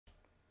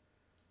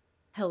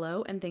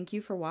Hello and thank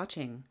you for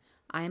watching.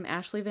 I am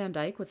Ashley Van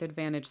Dyke with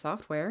Advantage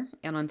Software,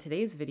 and on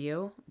today's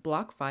video,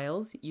 block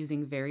files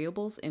using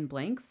variables in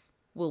blanks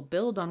will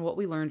build on what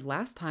we learned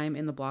last time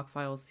in the block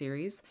files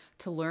series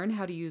to learn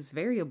how to use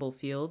variable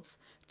fields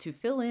to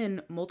fill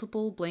in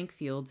multiple blank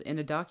fields in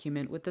a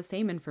document with the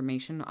same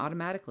information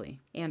automatically,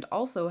 and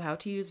also how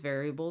to use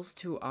variables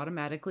to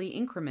automatically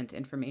increment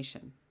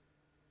information.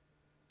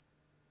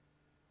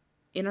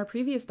 In our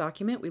previous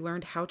document, we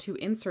learned how to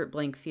insert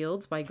blank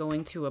fields by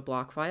going to a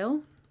block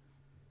file,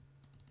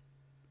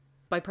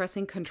 by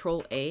pressing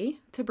Ctrl-A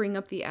to bring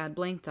up the Add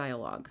Blank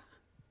dialog.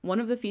 One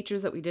of the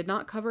features that we did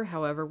not cover,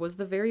 however, was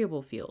the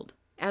variable field.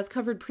 As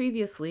covered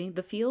previously,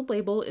 the field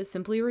label is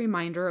simply a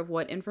reminder of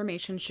what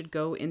information should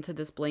go into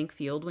this blank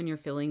field when you're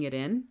filling it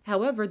in.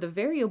 However, the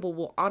variable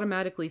will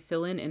automatically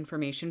fill in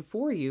information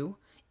for you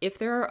if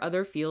there are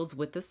other fields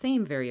with the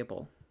same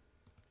variable.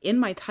 In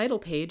my title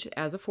page,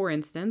 as a for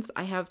instance,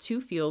 I have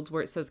two fields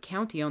where it says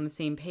county on the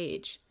same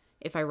page.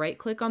 If I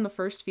right-click on the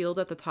first field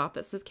at the top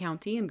that says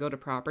county and go to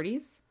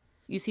properties,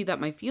 you see that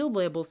my field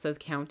label says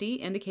county,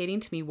 indicating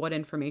to me what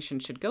information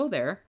should go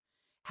there.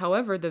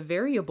 However, the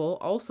variable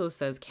also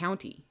says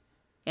county,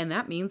 and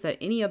that means that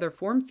any other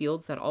form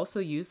fields that also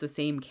use the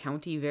same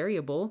county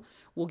variable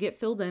will get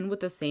filled in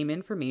with the same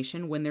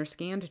information when they're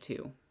scanned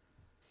to.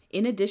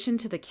 In addition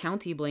to the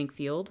county blank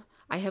field,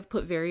 I have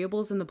put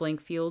variables in the blank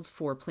fields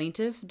for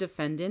plaintiff,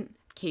 defendant,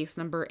 case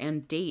number,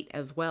 and date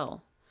as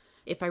well.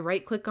 If I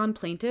right-click on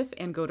plaintiff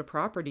and go to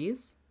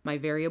properties, my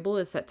variable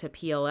is set to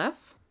PLF.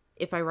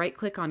 If I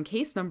right-click on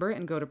case number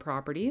and go to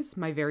properties,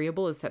 my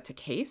variable is set to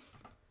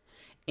case.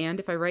 And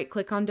if I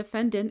right-click on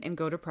defendant and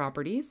go to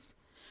properties,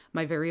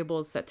 my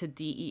variable is set to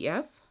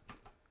DEF.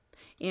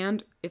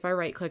 And if I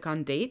right-click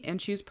on date and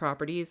choose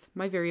properties,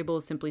 my variable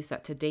is simply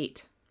set to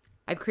date.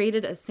 I've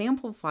created a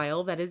sample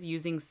file that is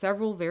using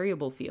several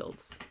variable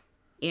fields.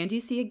 And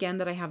you see again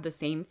that I have the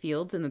same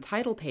fields in the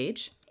title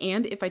page.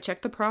 And if I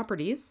check the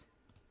properties,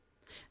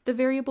 the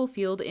variable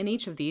field in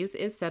each of these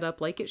is set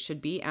up like it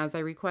should be as I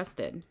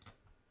requested.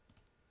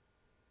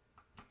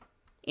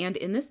 And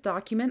in this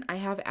document, I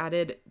have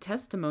added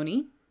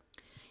testimony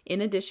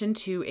in addition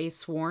to a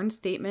sworn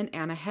statement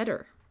and a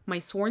header. My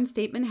sworn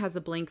statement has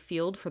a blank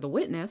field for the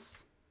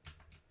witness.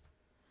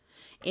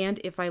 And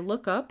if I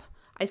look up,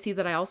 I see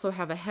that I also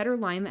have a header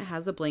line that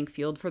has a blank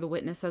field for the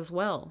witness as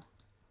well.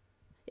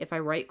 If I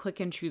right-click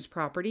and choose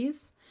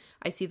properties,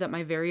 I see that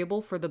my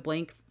variable for the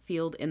blank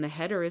field in the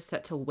header is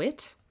set to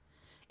wit.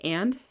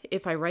 And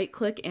if I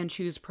right-click and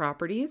choose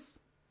properties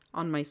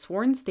on my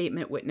sworn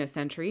statement witness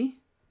entry,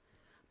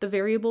 the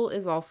variable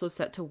is also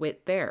set to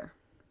wit there.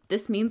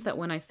 This means that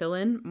when I fill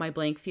in my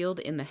blank field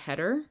in the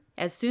header,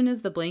 as soon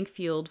as the blank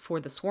field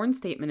for the sworn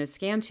statement is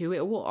scanned to,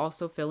 it will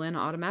also fill in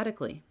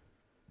automatically.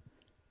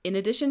 In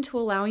addition to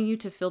allowing you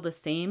to fill the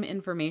same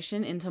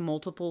information into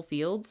multiple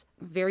fields,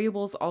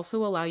 variables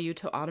also allow you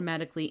to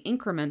automatically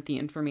increment the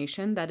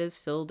information that is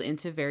filled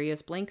into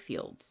various blank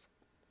fields.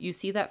 You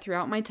see that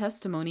throughout my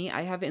testimony,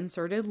 I have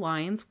inserted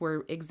lines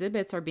where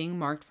exhibits are being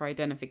marked for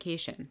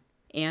identification.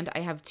 And I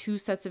have two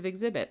sets of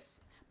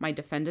exhibits, my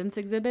defendant's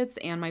exhibits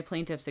and my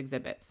plaintiff's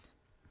exhibits.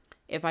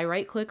 If I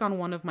right-click on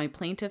one of my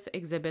plaintiff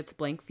exhibits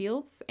blank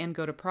fields and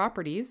go to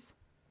properties,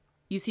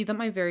 you see that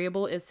my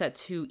variable is set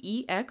to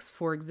EX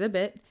for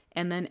exhibit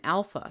and then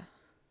alpha.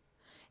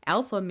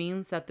 Alpha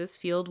means that this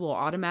field will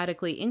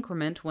automatically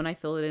increment when I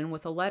fill it in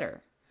with a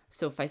letter.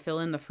 So if I fill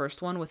in the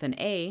first one with an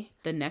A,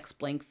 the next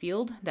blank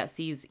field that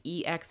sees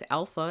EX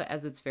alpha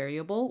as its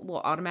variable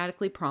will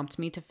automatically prompt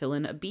me to fill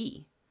in a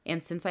B.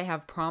 And since I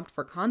have prompt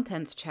for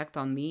contents checked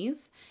on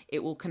these,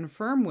 it will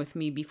confirm with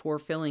me before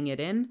filling it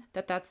in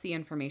that that's the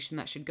information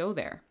that should go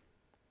there.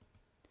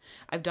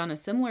 I've done a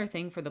similar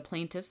thing for the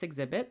plaintiff's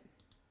exhibit.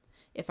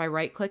 If I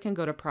right-click and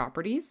go to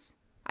properties,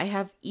 I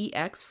have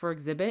EX for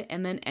exhibit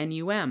and then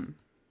NUM.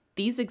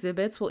 These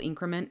exhibits will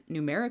increment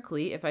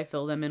numerically if I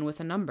fill them in with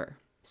a number.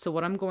 So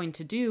what I'm going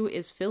to do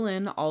is fill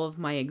in all of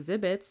my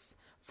exhibits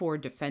for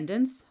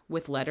defendants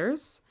with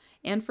letters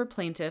and for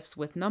plaintiffs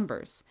with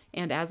numbers.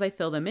 And as I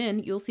fill them in,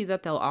 you'll see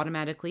that they'll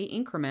automatically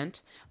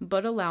increment,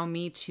 but allow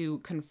me to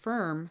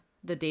confirm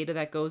the data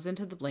that goes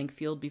into the blank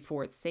field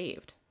before it's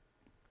saved.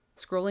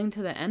 Scrolling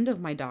to the end of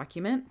my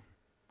document,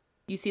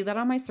 you see that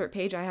on my cert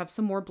page, I have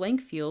some more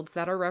blank fields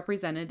that are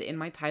represented in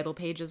my title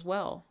page as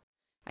well.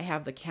 I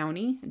have the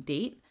county,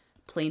 date,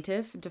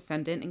 plaintiff,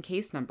 defendant, and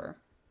case number.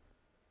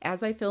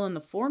 As I fill in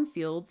the form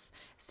fields,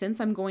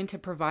 since I'm going to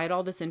provide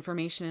all this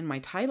information in my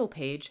title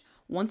page,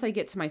 once I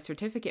get to my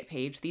certificate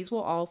page, these will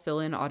all fill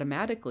in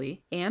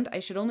automatically, and I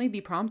should only be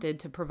prompted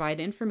to provide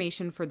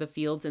information for the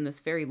fields in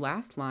this very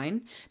last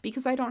line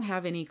because I don't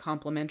have any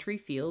complementary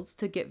fields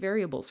to get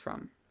variables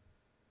from.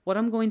 What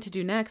I'm going to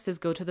do next is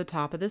go to the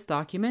top of this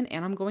document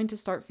and I'm going to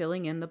start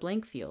filling in the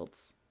blank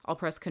fields. I'll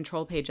press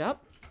Control Page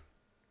Up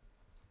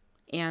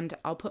and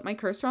I'll put my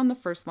cursor on the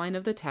first line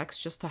of the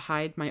text just to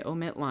hide my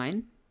omit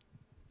line.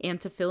 And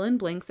to fill in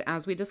blanks,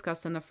 as we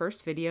discussed in the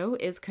first video,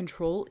 is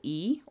Control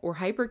E or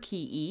Hyperkey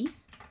E.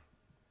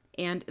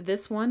 And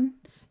this one,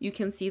 you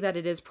can see that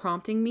it is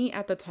prompting me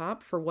at the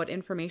top for what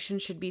information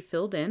should be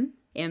filled in.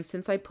 And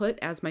since I put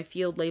as my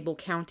field label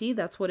county,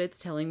 that's what it's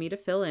telling me to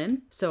fill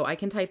in. So I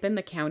can type in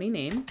the county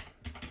name.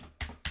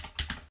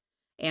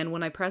 And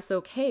when I press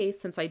OK,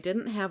 since I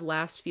didn't have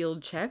last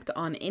field checked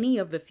on any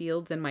of the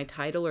fields in my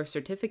title or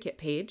certificate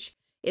page,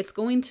 it's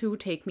going to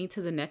take me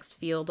to the next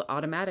field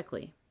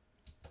automatically.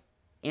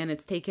 And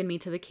it's taken me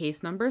to the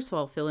case number, so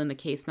I'll fill in the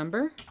case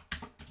number.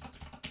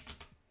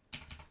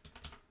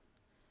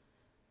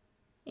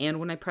 And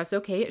when I press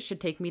OK, it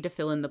should take me to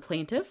fill in the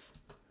plaintiff.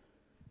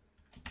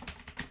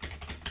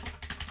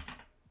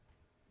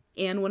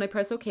 And when I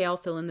press OK, I'll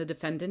fill in the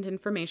defendant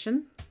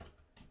information.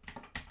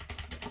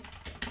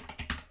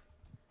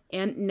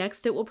 And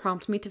next it will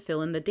prompt me to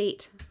fill in the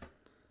date.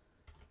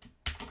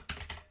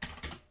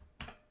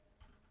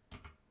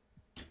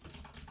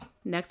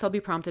 Next I'll be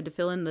prompted to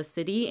fill in the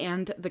city,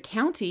 and the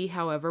county,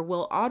 however,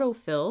 will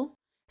autofill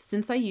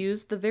since I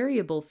used the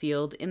variable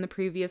field in the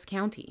previous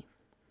county.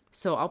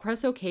 So I'll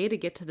press OK to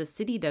get to the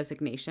city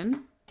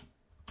designation.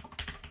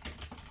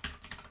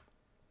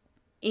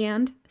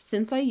 And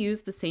since I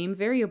used the same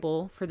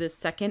variable for this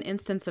second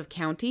instance of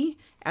county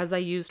as I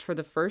used for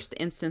the first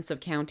instance of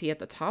county at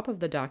the top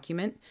of the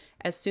document,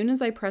 as soon as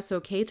I press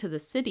OK to the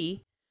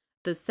city,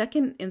 the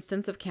second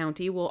instance of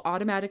county will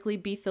automatically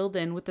be filled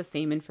in with the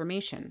same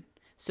information.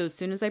 So as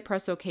soon as I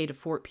press OK to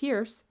Fort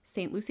Pierce,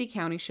 St. Lucie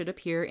County should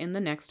appear in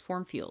the next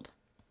form field.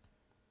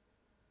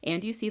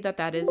 And you see that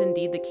that is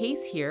indeed the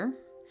case here.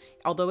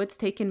 Although it's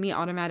taken me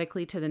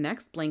automatically to the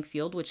next blank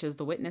field, which is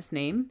the witness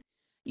name,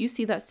 you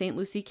see that St.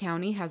 Lucie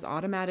County has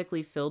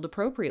automatically filled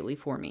appropriately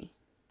for me.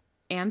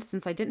 And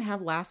since I didn't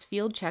have last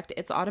field checked,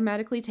 it's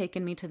automatically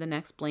taken me to the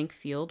next blank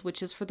field,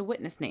 which is for the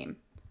witness name.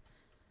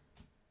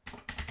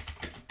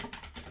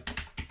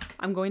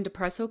 I'm going to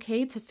press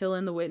OK to fill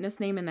in the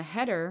witness name in the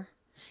header,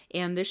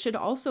 and this should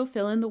also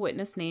fill in the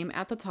witness name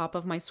at the top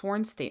of my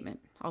sworn statement.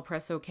 I'll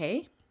press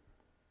OK.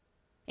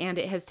 And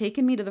it has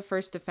taken me to the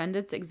first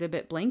defendant's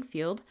exhibit blank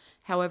field.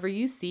 However,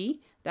 you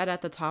see that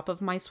at the top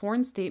of my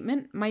sworn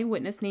statement, my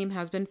witness name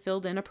has been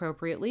filled in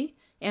appropriately,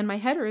 and my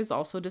header is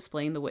also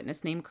displaying the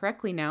witness name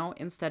correctly now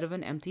instead of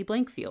an empty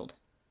blank field.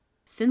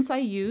 Since I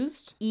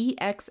used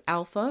EX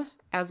alpha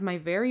as my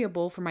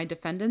variable for my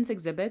defendant's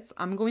exhibits,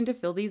 I'm going to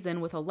fill these in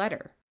with a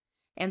letter.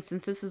 And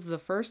since this is the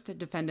first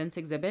defendant's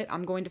exhibit,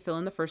 I'm going to fill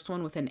in the first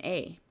one with an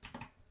A.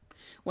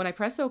 When I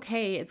press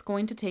OK, it's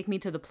going to take me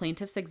to the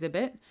plaintiff's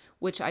exhibit,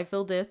 which I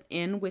filled it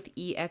in with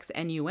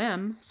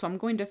EXNUM, so I'm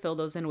going to fill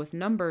those in with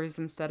numbers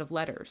instead of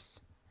letters.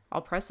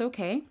 I'll press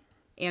OK,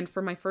 and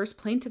for my first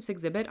plaintiff's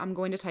exhibit, I'm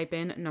going to type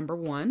in number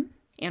 1,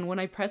 and when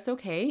I press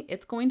OK,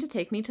 it's going to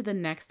take me to the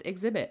next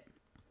exhibit.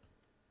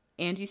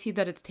 And you see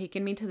that it's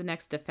taken me to the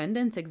next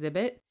defendant's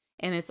exhibit,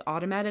 and it's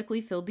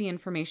automatically filled the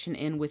information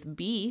in with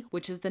B,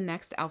 which is the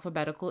next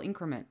alphabetical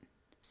increment.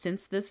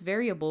 Since this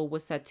variable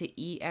was set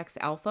to EX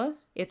alpha,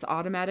 it's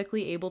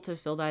automatically able to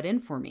fill that in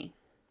for me.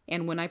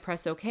 And when I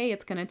press OK,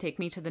 it's going to take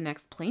me to the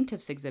next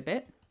plaintiff's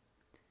exhibit,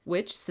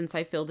 which, since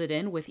I filled it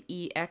in with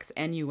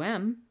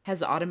EXNUM,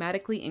 has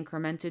automatically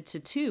incremented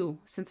to 2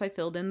 since I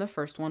filled in the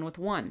first one with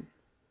 1.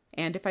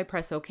 And if I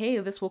press OK,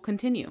 this will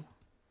continue.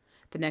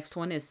 The next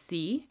one is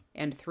C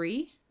and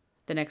 3.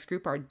 The next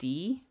group are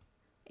D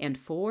and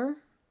 4.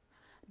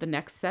 The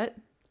next set,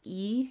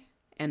 E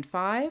and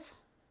 5.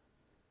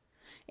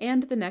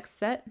 And the next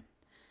set,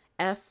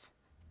 F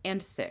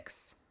and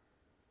 6.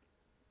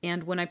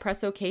 And when I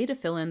press OK to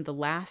fill in the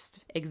last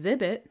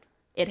exhibit,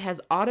 it has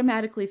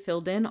automatically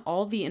filled in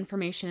all the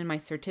information in my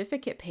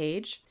certificate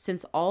page,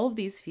 since all of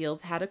these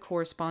fields had a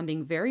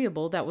corresponding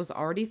variable that was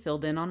already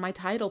filled in on my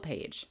title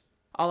page.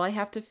 All I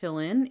have to fill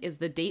in is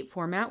the date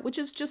format, which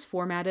is just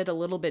formatted a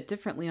little bit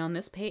differently on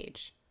this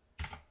page.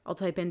 I'll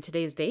type in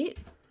today's date.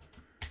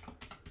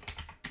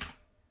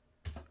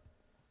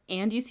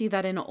 And you see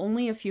that in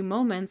only a few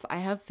moments, I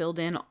have filled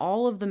in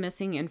all of the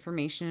missing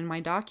information in my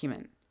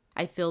document.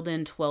 I filled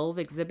in 12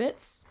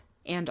 exhibits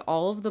and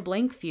all of the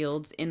blank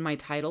fields in my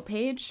title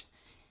page,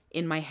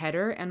 in my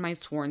header and my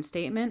sworn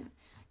statement,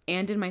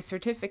 and in my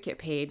certificate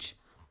page,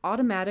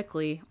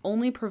 automatically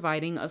only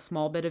providing a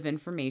small bit of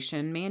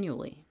information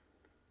manually.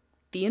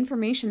 The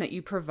information that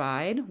you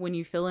provide when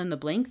you fill in the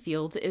blank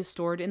fields is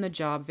stored in the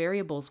Job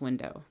Variables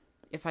window.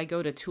 If I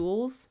go to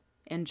Tools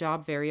and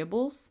Job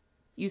Variables,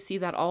 you see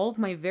that all of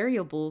my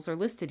variables are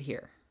listed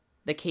here.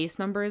 The case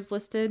number is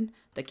listed,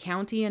 the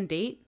county and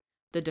date,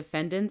 the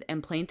defendant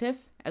and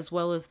plaintiff, as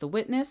well as the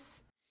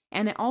witness,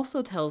 and it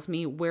also tells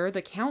me where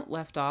the count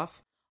left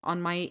off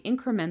on my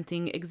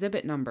incrementing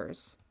exhibit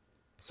numbers.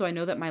 So I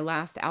know that my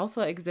last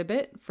alpha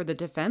exhibit for the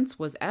defense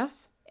was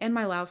F, and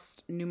my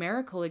last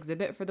numerical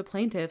exhibit for the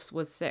plaintiffs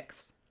was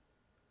 6.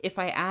 If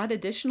I add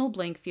additional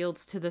blank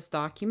fields to this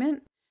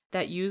document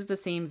that use the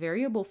same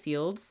variable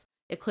fields,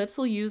 Eclipse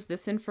will use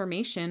this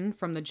information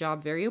from the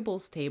Job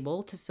Variables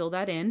table to fill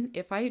that in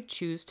if I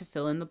choose to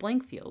fill in the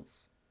blank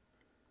fields.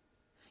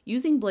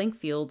 Using blank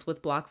fields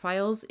with block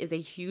files is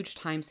a huge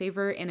time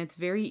saver, and it's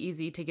very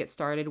easy to get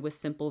started with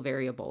simple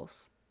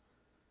variables.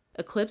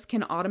 Eclipse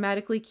can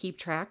automatically keep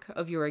track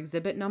of your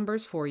exhibit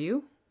numbers for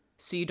you,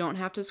 so you don't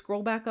have to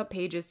scroll back up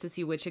pages to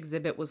see which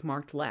exhibit was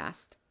marked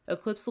last.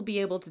 Eclipse will be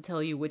able to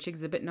tell you which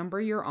exhibit number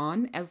you're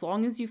on as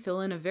long as you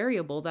fill in a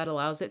variable that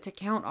allows it to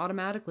count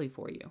automatically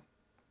for you.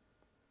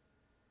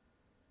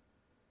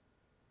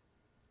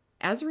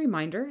 As a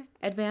reminder,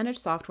 Advantage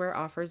Software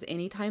offers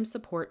anytime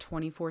support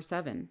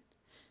 24/7.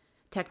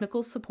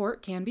 Technical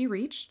support can be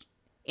reached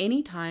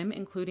anytime,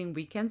 including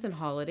weekends and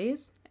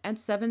holidays, at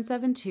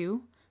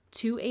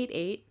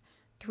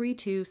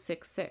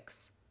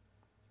 772-288-3266.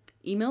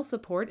 Email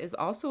support is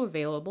also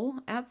available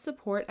at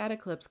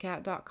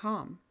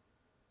support@eclipsecat.com.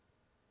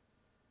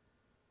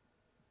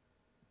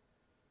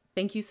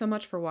 Thank you so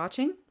much for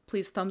watching.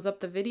 Please thumbs up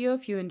the video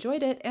if you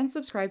enjoyed it and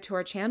subscribe to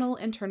our channel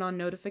and turn on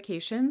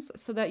notifications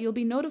so that you'll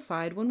be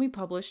notified when we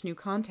publish new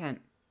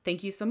content.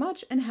 Thank you so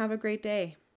much and have a great day.